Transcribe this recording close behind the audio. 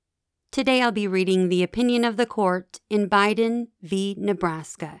Today I'll be reading the opinion of the court in Biden v.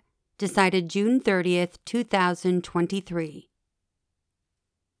 Nebraska, decided June 30th, 2023.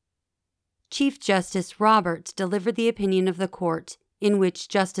 Chief Justice Roberts delivered the opinion of the court in which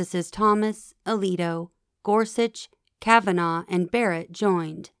Justices Thomas, Alito, Gorsuch, Kavanaugh, and Barrett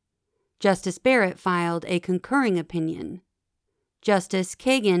joined. Justice Barrett filed a concurring opinion. Justice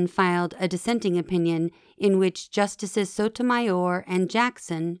Kagan filed a dissenting opinion in which Justices Sotomayor and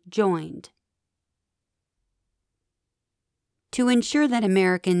Jackson joined. To ensure that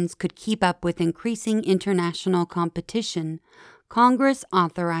Americans could keep up with increasing international competition, Congress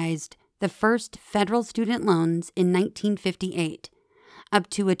authorized the first federal student loans in 1958, up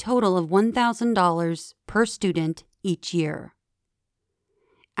to a total of $1,000 per student each year.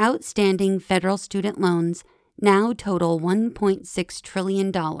 Outstanding federal student loans now total $1.6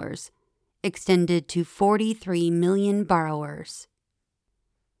 trillion, extended to 43 million borrowers.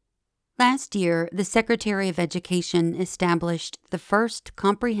 Last year, the Secretary of Education established the first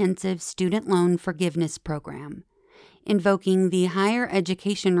comprehensive student loan forgiveness program, invoking the Higher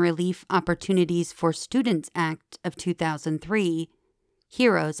Education Relief Opportunities for Students Act of 2003,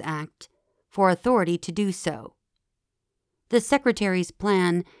 HEROES Act, for authority to do so. The Secretary's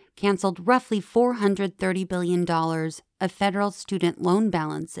plan canceled roughly $430 billion of federal student loan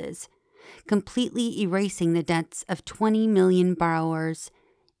balances, completely erasing the debts of 20 million borrowers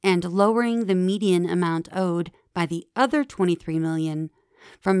and lowering the median amount owed by the other 23 million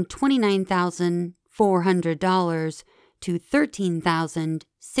from $29,400 to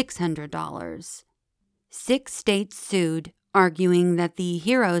 $13,600. 6 states sued, arguing that the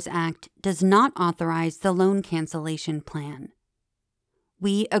HEROES Act does not authorize the loan cancellation plan.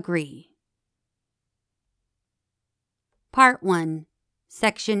 We agree. Part 1,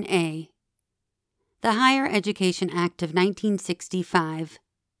 Section A. The Higher Education Act of 1965,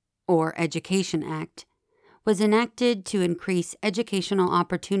 or Education Act, was enacted to increase educational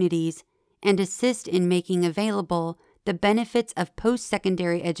opportunities and assist in making available the benefits of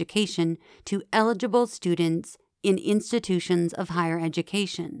post-secondary education to eligible students in institutions of higher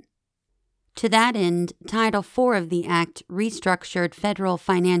education. To that end, Title IV of the Act restructured federal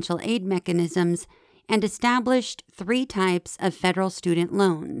financial aid mechanisms and established 3 types of federal student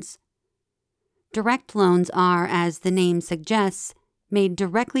loans. Direct loans are, as the name suggests, made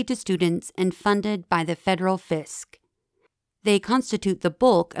directly to students and funded by the federal fisc. They constitute the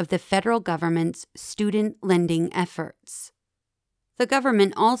bulk of the federal government's student lending efforts. The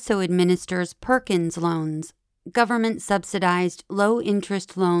government also administers Perkins loans, government-subsidized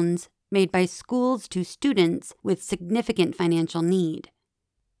low-interest loans made by schools to students with significant financial need,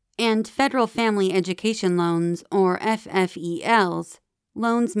 and Federal Family Education Loans, or FFELs,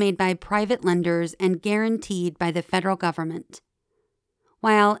 loans made by private lenders and guaranteed by the federal government.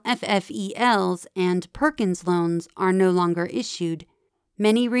 While FFELs and Perkins loans are no longer issued,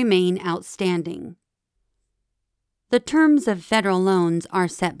 many remain outstanding. The terms of federal loans are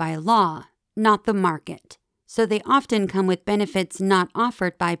set by law, not the market, so they often come with benefits not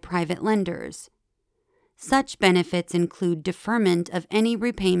offered by private lenders. Such benefits include deferment of any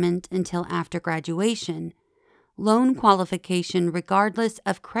repayment until after graduation, loan qualification regardless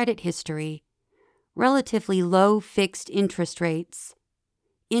of credit history, relatively low fixed interest rates,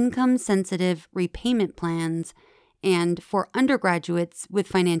 income-sensitive repayment plans, and, for undergraduates with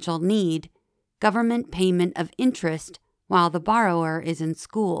financial need, government payment of interest while the borrower is in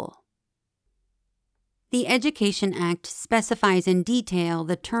school. The Education Act specifies in detail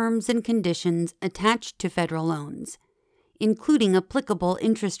the terms and conditions attached to federal loans, including applicable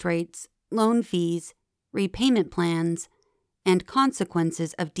interest rates, loan fees, repayment plans, and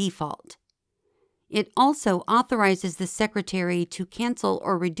consequences of default. It also authorizes the Secretary to cancel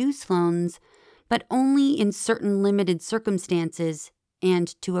or reduce loans, but only in certain limited circumstances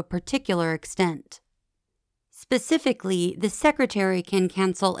and to a particular extent. Specifically, the Secretary can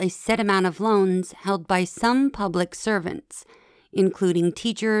cancel a set amount of loans held by some public servants, including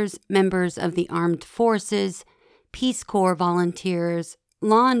teachers, members of the armed forces, Peace Corps volunteers,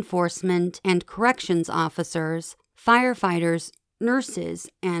 law enforcement and corrections officers, firefighters, nurses,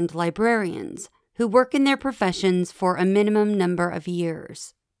 and librarians, who work in their professions for a minimum number of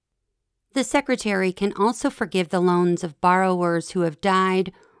years. The Secretary can also forgive the loans of borrowers who have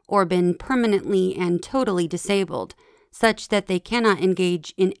died or been permanently and totally disabled, such that they cannot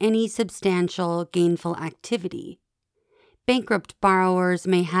engage in any substantial gainful activity. Bankrupt borrowers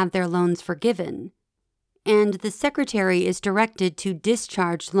may have their loans forgiven, and the Secretary is directed to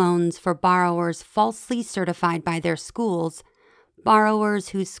discharge loans for borrowers falsely certified by their schools, borrowers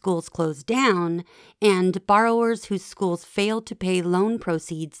whose schools closed down, and borrowers whose schools failed to pay loan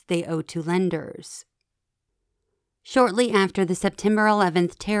proceeds they owed to lenders. Shortly after the September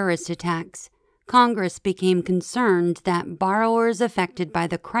 11th terrorist attacks, Congress became concerned that borrowers affected by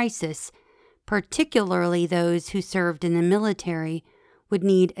the crisis, particularly those who served in the military, would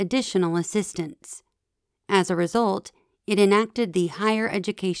need additional assistance. As a result, it enacted the Higher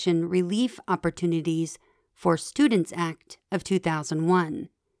Education Relief Opportunities for Students Act of 2001.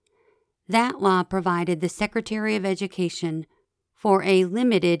 That law provided the Secretary of Education, for a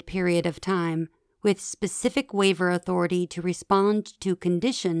limited period of time, with specific waiver authority to respond to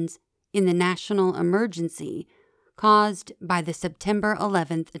conditions in the national emergency caused by the September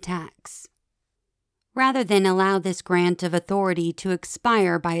 11th attacks. Rather than allow this grant of authority to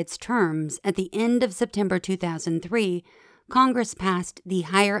expire by its terms at the end of September 2003, Congress passed the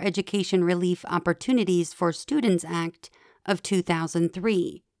Higher Education Relief Opportunities for Students Act of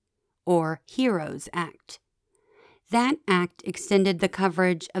 2003, or HEROES Act. That act extended the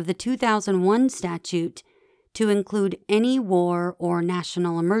coverage of the 2001 statute to include any war or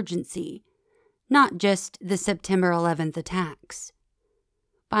national emergency, not just the September 11th attacks.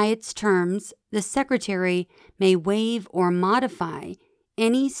 By its terms, the Secretary may waive or modify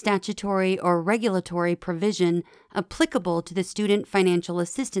any statutory or regulatory provision applicable to the student financial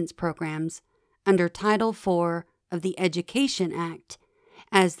assistance programs under Title IV of the Education Act,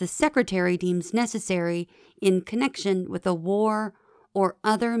 as the Secretary deems necessary in connection with a war or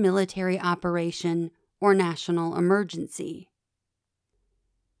other military operation or national emergency.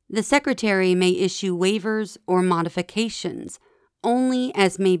 The Secretary may issue waivers or modifications only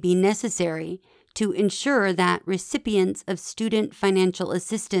as may be necessary to ensure that recipients of student financial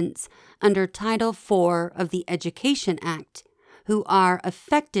assistance under Title IV of the Education Act who are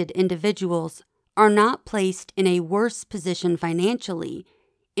affected individuals are not placed in a worse position financially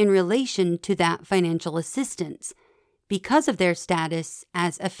in relation to that financial assistance because of their status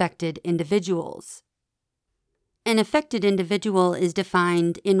as affected individuals. An affected individual is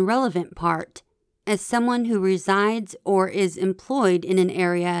defined in relevant part as someone who resides or is employed in an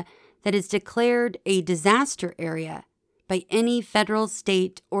area that is declared a disaster area by any federal,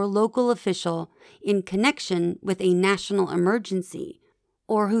 state, or local official in connection with a national emergency,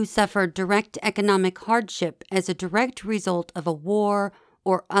 or who suffered direct economic hardship as a direct result of a war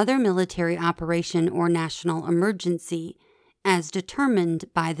or other military operation or national emergency, as determined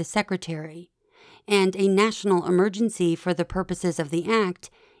by the Secretary. And a national emergency for the purposes of the Act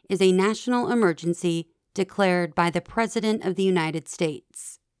is a national emergency declared by the President of the United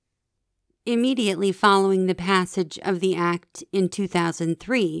States. Immediately following the passage of the Act in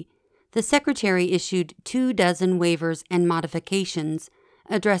 2003, the Secretary issued 24 waivers and modifications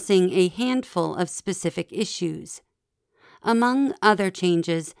addressing a handful of specific issues. Among other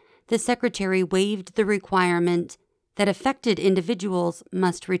changes, the Secretary waived the requirement that affected individuals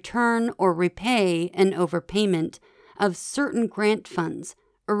must return or repay an overpayment of certain grant funds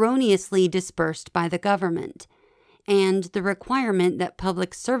erroneously dispersed by the government, and the requirement that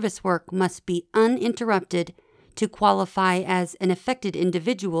public service work must be uninterrupted to qualify as an affected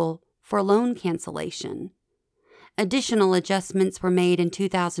individual for loan cancellation. Additional adjustments were made in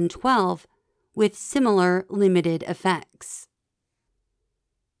 2012 with similar limited effects.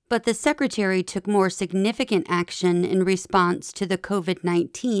 But the Secretary took more significant action in response to the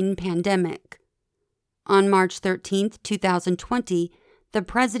COVID-19 pandemic. On March 13, 2020, the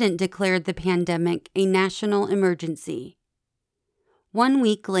President declared the pandemic a national emergency. 1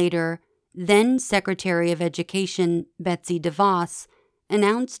 week later, then Secretary of Education Betsy DeVos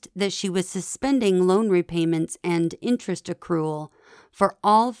announced that she was suspending loan repayments and interest accrual for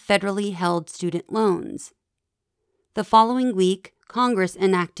all federally held student loans. The following week, Congress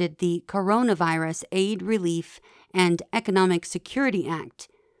enacted the Coronavirus Aid, Relief, and Economic Security Act,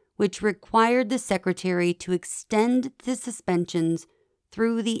 which required the Secretary to extend the suspensions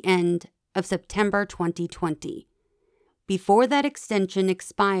through the end of September 2020. Before that extension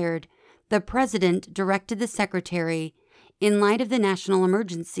expired, the President directed the Secretary, in light of the national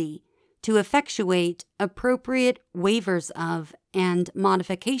emergency, to effectuate appropriate waivers of and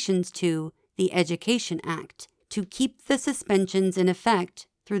modifications to the Education Act to keep the suspensions in effect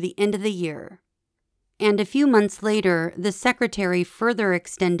through the end of the year. And a few months later, the Secretary further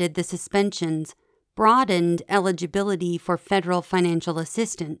extended the suspensions, broadened eligibility for federal financial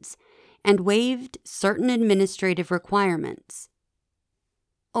assistance, and waived certain administrative requirements.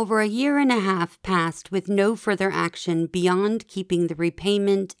 Over a year and a half passed with no further action beyond keeping the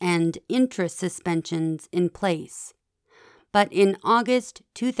repayment and interest suspensions in place. But in August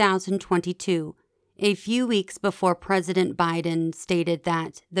 2022, A few weeks before President Biden stated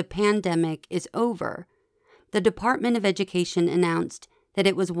that the pandemic is over, the Department of Education announced that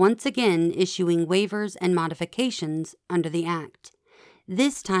it was once again issuing waivers and modifications under the Act,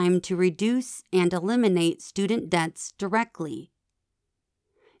 this time to reduce and eliminate student debts directly.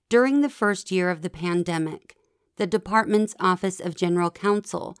 During the first year of the pandemic, the department's Office of General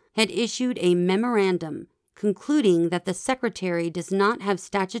Counsel had issued a memorandum concluding that the Secretary does not have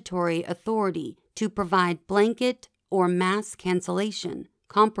statutory authority to provide blanket or mass cancellation,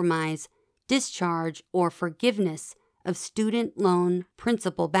 compromise, discharge, or forgiveness of student loan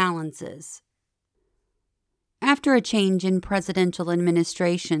principal balances. After a change in presidential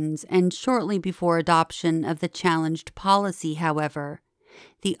administrations and shortly before adoption of the challenged policy, however,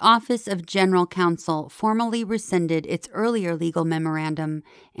 the Office of General Counsel formally rescinded its earlier legal memorandum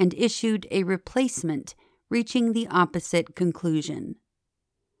and issued a replacement reaching the opposite conclusion.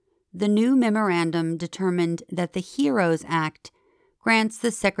 The new memorandum determined that the HEROES Act grants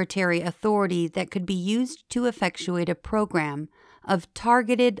the Secretary authority that could be used to effectuate a program of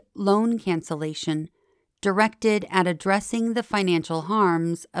targeted loan cancellation directed at addressing the financial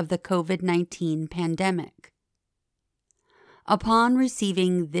harms of the COVID-19 pandemic. Upon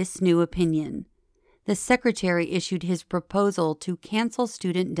receiving this new opinion, the Secretary issued his proposal to cancel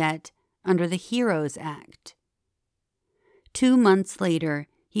student debt under the HEROES Act. 2 months later,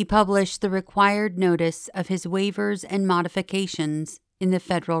 he published the required notice of his waivers and modifications in the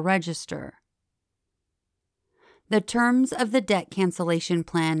Federal Register. The terms of the debt cancellation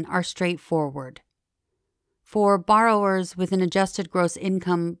plan are straightforward. For borrowers with an adjusted gross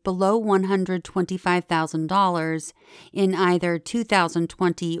income below $125,000 in either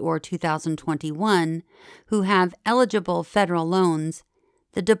 2020 or 2021 who have eligible federal loans,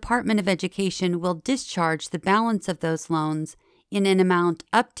 the Department of Education will discharge the balance of those loans in an amount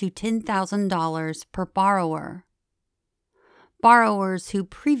up to $10,000 per borrower. Borrowers who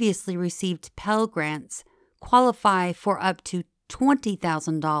previously received Pell Grants qualify for up to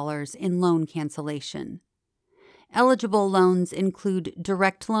 $20,000 in loan cancellation. Eligible loans include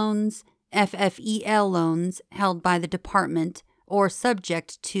direct loans, FFEL loans held by the department or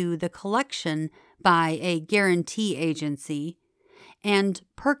subject to the collection by a guarantee agency, and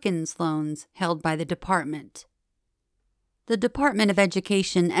Perkins loans held by the department. The Department of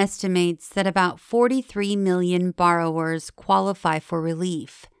Education estimates that about 43 million borrowers qualify for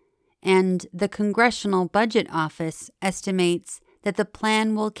relief, and the Congressional Budget Office estimates that the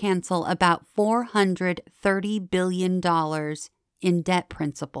plan will cancel about $430 billion in debt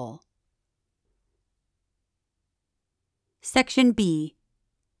principal. Section B.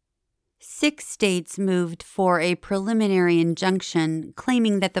 6 states moved for a preliminary injunction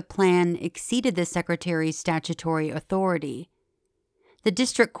claiming that the plan exceeded the Secretary's statutory authority. The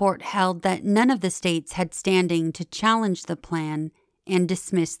district court held that none of the states had standing to challenge the plan and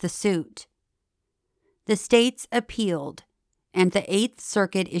dismissed the suit. The states appealed, and the Eighth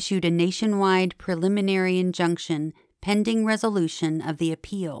Circuit issued a nationwide preliminary injunction pending resolution of the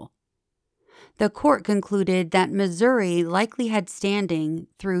appeal. The court concluded that Missouri likely had standing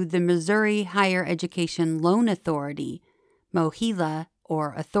through the Missouri Higher Education Loan Authority, MOHELA,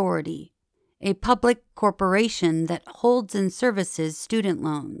 or Authority, a public corporation that holds and services student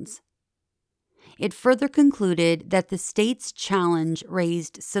loans. It further concluded that the state's challenge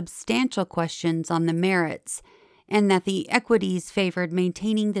raised substantial questions on the merits and that the equities favored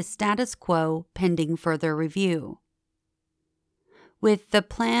maintaining the status quo pending further review. With the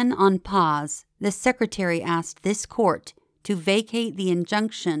plan on pause, the Secretary asked this court to vacate the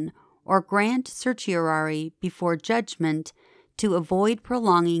injunction or grant certiorari before judgment to avoid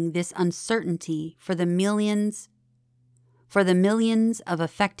prolonging this uncertainty for the millions of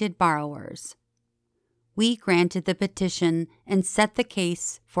affected borrowers. We granted the petition and set the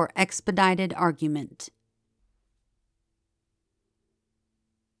case for expedited argument.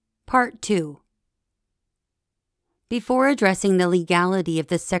 Part 2. Before addressing the legality of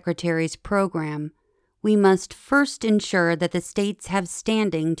the Secretary's program, we must first ensure that the states have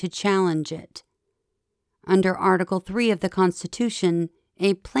standing to challenge it. Under Article 3 of the Constitution,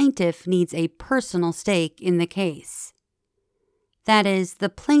 a plaintiff needs a personal stake in the case. That is, the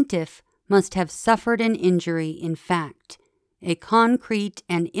plaintiff must have suffered an injury in fact, a concrete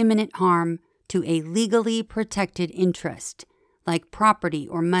and imminent harm to a legally protected interest, like property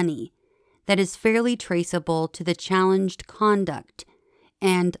or money, that is fairly traceable to the challenged conduct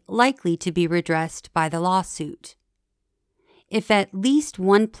and likely to be redressed by the lawsuit. If at least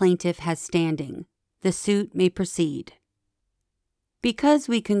one plaintiff has standing, the suit may proceed. Because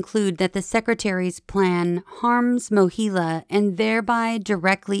we conclude that the Secretary's plan harms MOHELA and thereby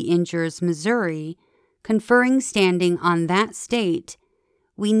directly injures Missouri, conferring standing on that state,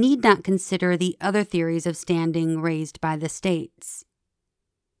 we need not consider the other theories of standing raised by the states.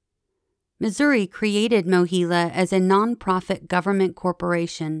 Missouri created MOHELA as a nonprofit government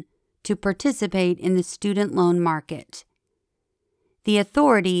corporation to participate in the student loan market. The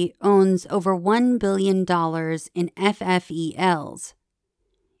authority owns over $1 billion in FFELs.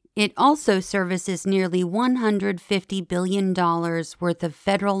 It also services nearly $150 billion worth of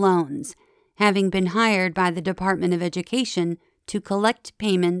federal loans, having been hired by the Department of Education to collect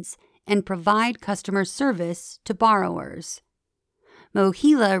payments and provide customer service to borrowers.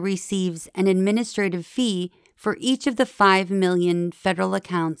 MOHELA receives an administrative fee for each of the 5 million federal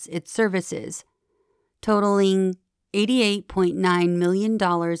accounts it services, totaling $88.9 million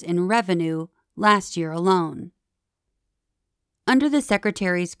in revenue last year alone. Under the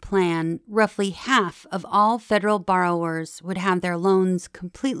Secretary's plan, roughly half of all federal borrowers would have their loans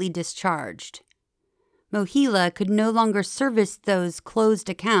completely discharged. MOHELA could no longer service those closed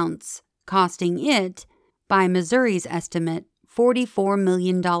accounts, costing it, by Missouri's estimate, $44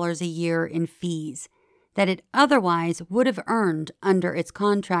 million a year in fees that it otherwise would have earned under its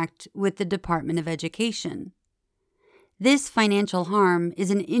contract with the Department of Education. This financial harm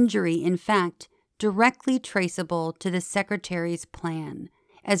is an injury, in fact, directly traceable to the Secretary's plan,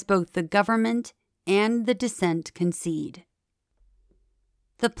 as both the government and the dissent concede.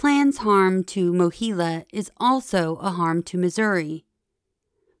 The plan's harm to MOHELA is also a harm to Missouri.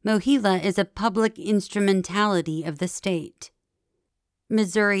 MOHELA is a public instrumentality of the state.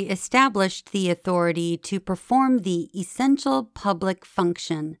 Missouri established the authority to perform the essential public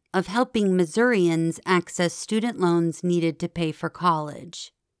function of helping Missourians access student loans needed to pay for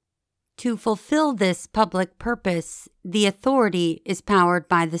college. To fulfill this public purpose, the authority is powered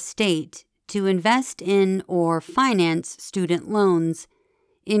by the state to invest in or finance student loans,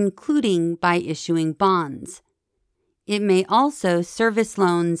 including by issuing bonds. It may also service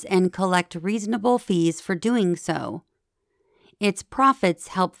loans and collect reasonable fees for doing so. Its profits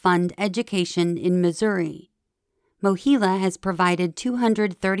help fund education in Missouri. MOHELA has provided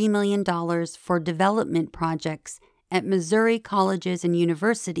 $230 million for development projects at Missouri colleges and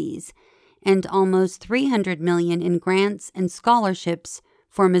universities, and almost $300 million in grants and scholarships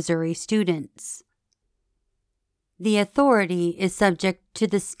for Missouri students. The authority is subject to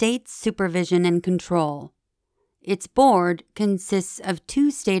the state's supervision and control. Its board consists of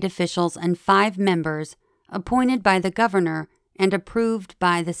 2 state officials and 5 members appointed by the governor and approved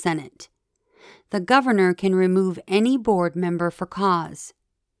by the Senate. The governor can remove any board member for cause.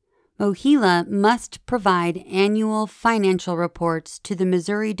 MOHELA must provide annual financial reports to the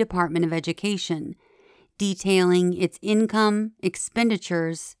Missouri Department of Education, detailing its income,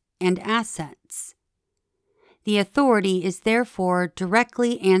 expenditures, and assets. The authority is therefore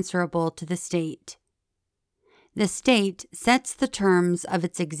directly answerable to the state. The state sets the terms of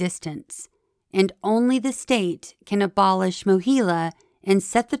its existence, and only the state can abolish MOHELA and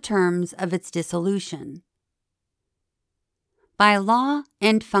set the terms of its dissolution. By law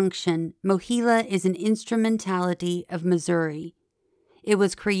and function, MOHELA is an instrumentality of Missouri. It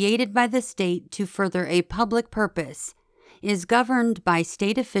was created by the state to further a public purpose, is governed by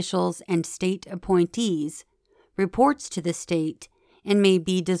state officials and state appointees, reports to the state, and may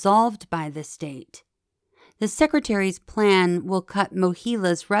be dissolved by the state. The Secretary's plan will cut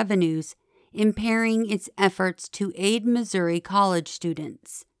MOHELA's revenues, impairing its efforts to aid Missouri college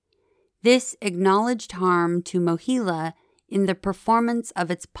students. This acknowledged harm to MOHELA in the performance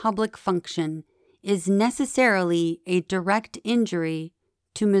of its public function is necessarily a direct injury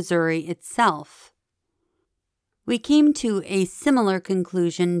to Missouri itself. We came to a similar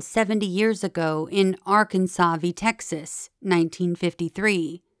conclusion 70 years ago in Arkansas v. Texas,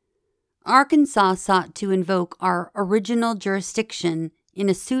 1953. Arkansas sought to invoke our original jurisdiction in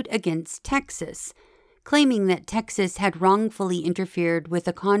a suit against Texas, claiming that Texas had wrongfully interfered with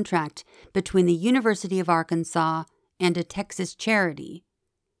a contract between the University of Arkansas and a Texas charity.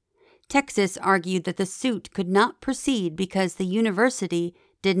 Texas argued that the suit could not proceed because the university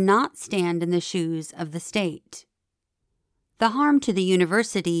did not stand in the shoes of the state. The harm to the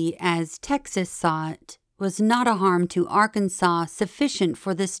university, as Texas saw it, was not a harm to Arkansas sufficient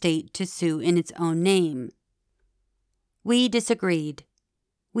for the state to sue in its own name. We disagreed.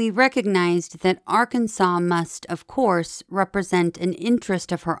 We recognized that Arkansas must, of course, represent an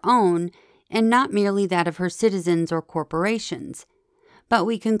interest of her own and not merely that of her citizens or corporations, but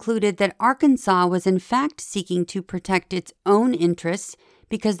we concluded that Arkansas was in fact seeking to protect its own interests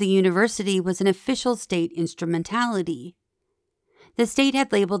because the university was an official state instrumentality. The state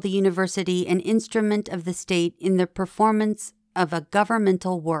had labeled the university an instrument of the state in the performance of a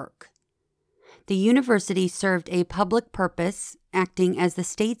governmental work. The university served a public purpose, acting as the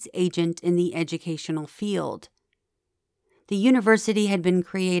state's agent in the educational field. The university had been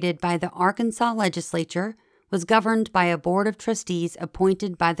created by the Arkansas legislature, was governed by a board of trustees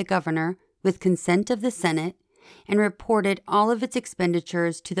appointed by the governor with consent of the Senate, and reported all of its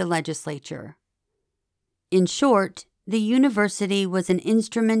expenditures to the legislature. In short, the university was an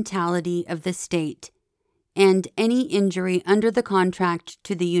instrumentality of the state, and any injury under the contract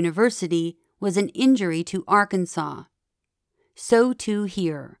to the university was an injury to Arkansas. So too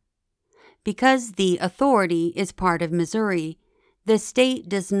here. Because the authority is part of Missouri, the state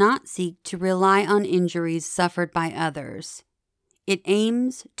does not seek to rely on injuries suffered by others. It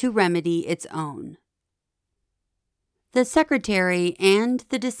aims to remedy its own. The Secretary and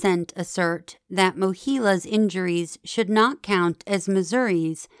the dissent assert that Mohila's injuries should not count as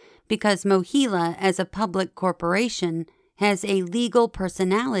Missouri's because Mohila, as a public corporation, has a legal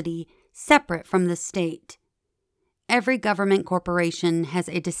personality separate from the state. Every government corporation has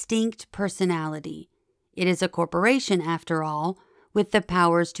a distinct personality. It is a corporation, after all, with the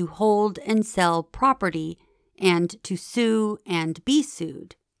powers to hold and sell property and to sue and be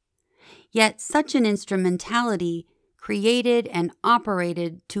sued. Yet such an instrumentality, created and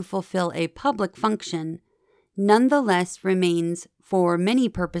operated to fulfill a public function, nonetheless remains, for many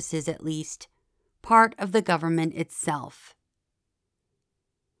purposes at least, part of the government itself.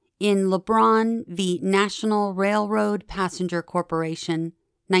 In LeBron v. National Railroad Passenger Corporation,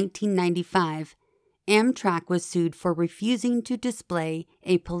 1995, Amtrak was sued for refusing to display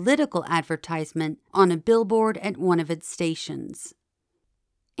a political advertisement on a billboard at one of its stations.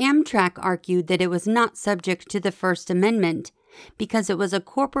 Amtrak argued that it was not subject to the First Amendment because it was a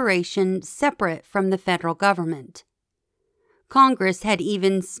corporation separate from the federal government. Congress had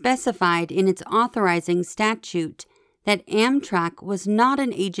even specified in its authorizing statute that Amtrak was not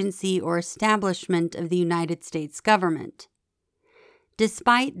an agency or establishment of the United States government.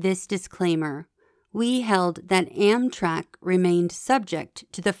 Despite this disclaimer, we held that Amtrak remained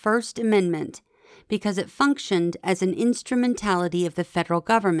subject to the First Amendment because it functioned as an instrumentality of the federal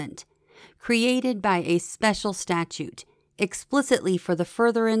government, created by a special statute explicitly for the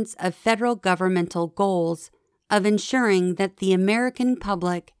furtherance of federal governmental goals of ensuring that the American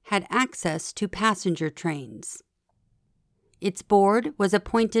public had access to passenger trains. Its board was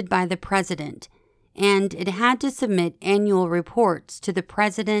appointed by the President, and it had to submit annual reports to the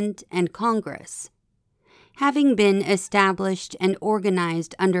President and Congress. Having been established and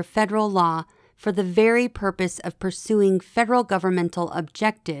organized under federal law for the very purpose of pursuing federal governmental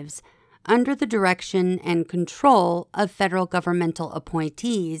objectives under the direction and control of federal governmental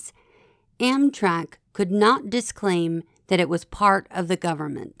appointees, Amtrak could not disclaim that it was part of the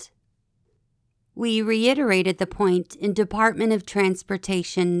government. We reiterated the point in Department of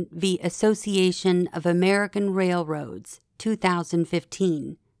Transportation v. Association of American Railroads,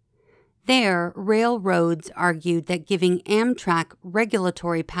 2015. There, railroads argued that giving Amtrak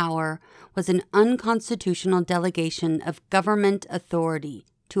regulatory power was an unconstitutional delegation of government authority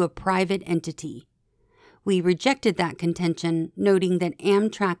to a private entity. We rejected that contention, noting that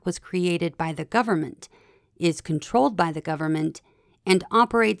Amtrak was created by the government, is controlled by the government, and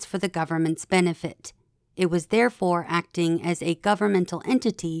operates for the government's benefit. It was therefore acting as a governmental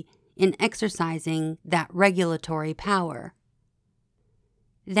entity in exercising that regulatory power.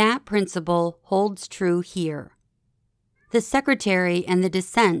 That principle holds true here. The Secretary and the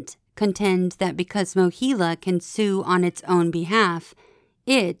dissent contend that because Mohila can sue on its own behalf,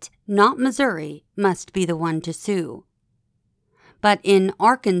 it, not Missouri, must be the one to sue. But in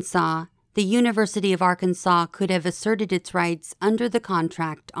Arkansas, the University of Arkansas could have asserted its rights under the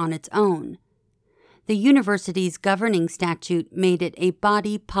contract on its own. The university's governing statute made it a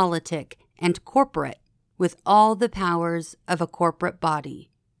body politic and corporate with all the powers of a corporate body,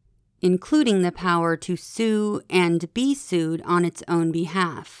 including the power to sue and be sued on its own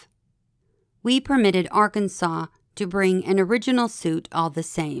behalf. We permitted Arkansas to bring an original suit all the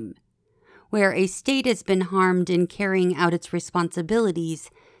same. Where a state has been harmed in carrying out its responsibilities,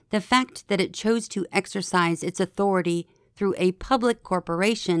 the fact that it chose to exercise its authority through a public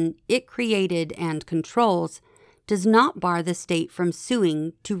corporation it created and controls does not bar the state from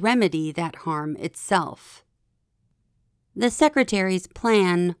suing to remedy that harm itself. The Secretary's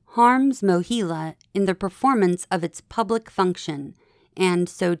plan harms Mohila in the performance of its public function, and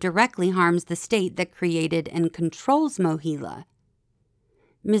so directly harms the state that created and controls Mohila.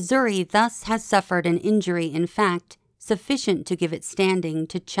 Missouri thus has suffered an injury in fact sufficient to give it standing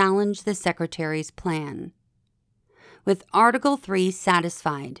to challenge the Secretary's plan. With Article 3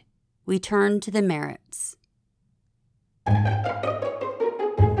 satisfied, we turn to the merits.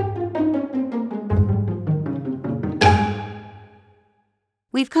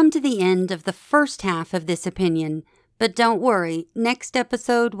 We've come to the end of the first half of this opinion, but don't worry, next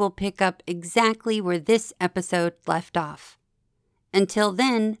episode will pick up exactly where this episode left off. Until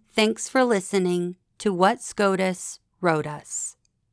then, thanks for listening to What SCOTUS Wrote Us.